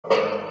What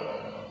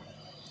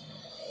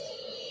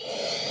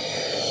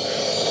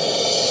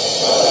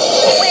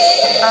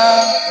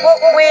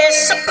we're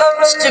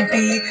supposed to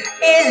be,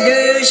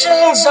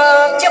 illusions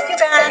of your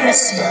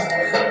fantasy.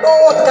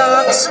 All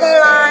dots and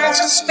lines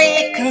that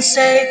speak and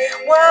say,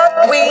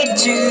 what we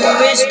do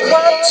is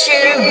what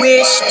you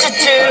wish to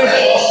do.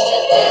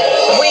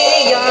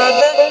 We are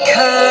the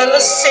color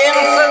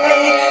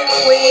symphony.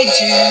 We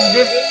do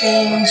the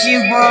things you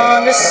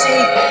wanna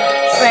see,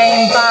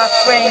 frame by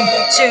frame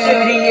to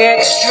the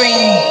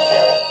extreme.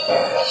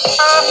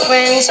 Our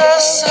friends are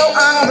so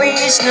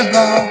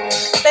unreasonable.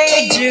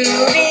 They do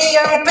the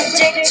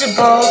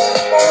unpredictable.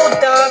 All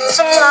dots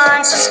and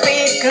lines that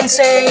speak and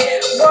say,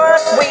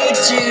 what we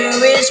do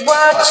is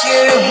what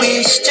you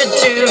wish to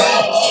do.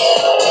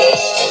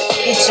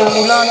 It's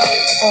all on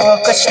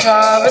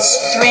orchestra with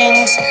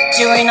strings,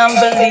 doing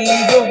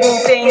unbelievable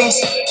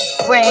things,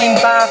 frame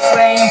by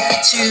frame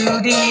to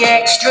the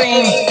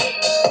extreme.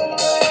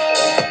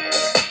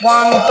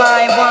 One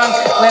by one,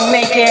 we're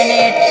making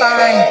it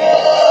fine.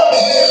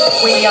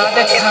 We are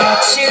the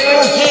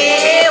cartoon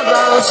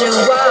heroes who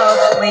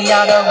are. We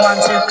are the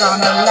ones who are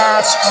gonna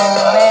last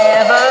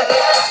forever.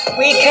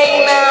 We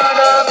came out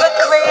of a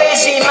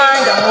crazy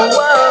mind, oh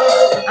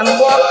whoa, and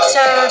walked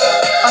out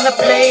on a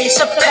place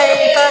of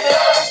paper.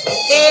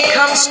 Here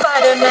comes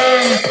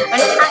Spider-Man,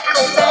 an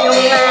Aquafang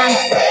man.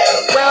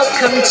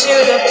 Welcome to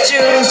the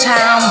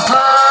Toontown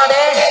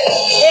party.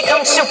 Here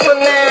comes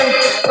Superman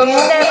from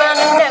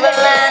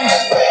Neverland.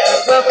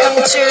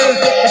 Welcome to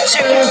the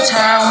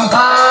Toontown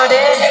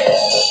party.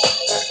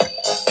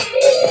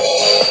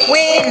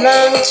 We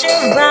learn to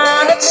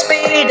run at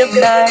speed of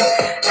light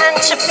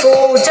and to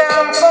fall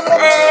down from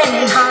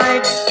any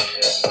height.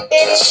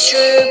 It's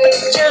true, but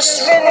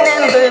just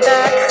remember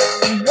that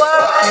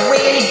what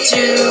we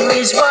do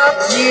is what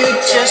you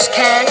just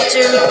can't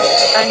do.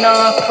 An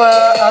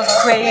opera of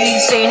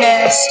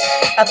craziness,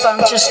 a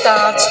bunch of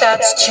stars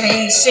that's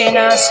chasing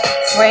us,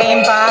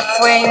 frame by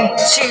frame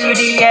to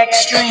the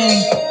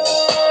extreme.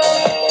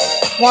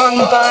 One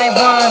by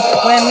one,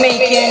 we're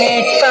making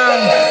it fun.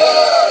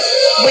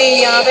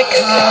 We are the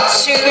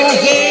cartoon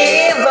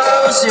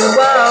heroes who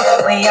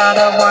are. We are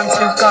the ones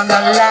who are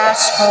gonna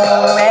last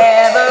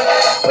forever.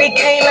 We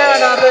came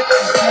out of a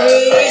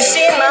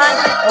crazy mind,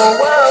 oh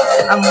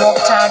whoa, and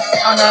walked out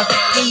on a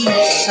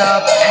piece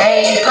of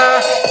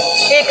paper.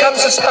 Here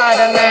comes the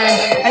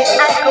Spider-Man, an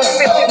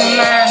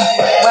Aquafang.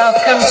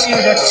 Welcome to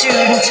the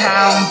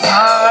Toontown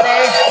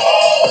party.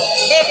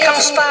 Here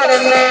comes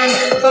Spider-Man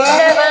from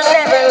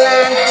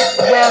Neverland.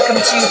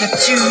 Welcome to the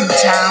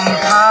Toontown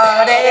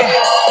party.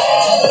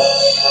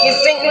 You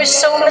think we're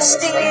so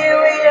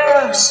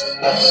mysterious,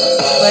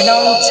 but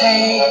don't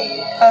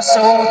take us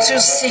all too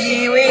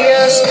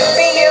serious.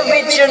 Be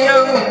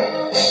original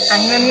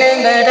and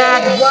remember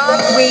that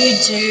what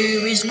we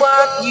do is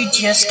what you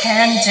just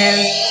can't do.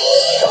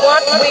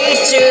 What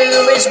we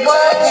do is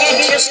what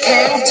you just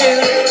can't do.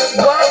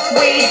 What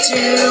we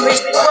do is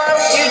what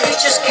you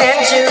just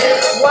can't do.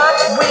 What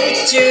we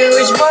do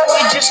is what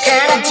you just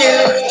can't do.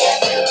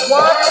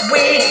 What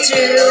we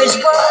do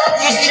is what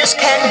you just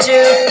can't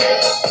do.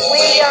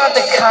 We are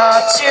the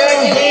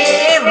cartoon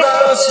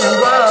heroes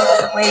who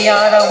are. We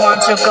are the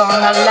ones who are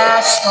gonna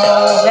last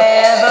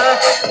forever.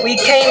 We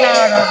came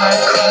out of a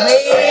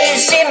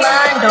crazy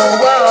mind, oh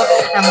whoa,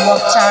 and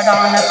walked out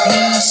on a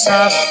piece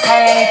of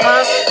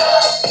paper.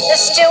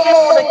 There's still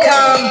more to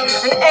come,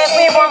 and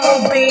everyone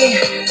will be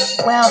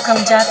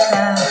welcomed at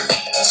the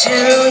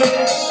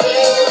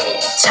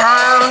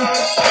Toontown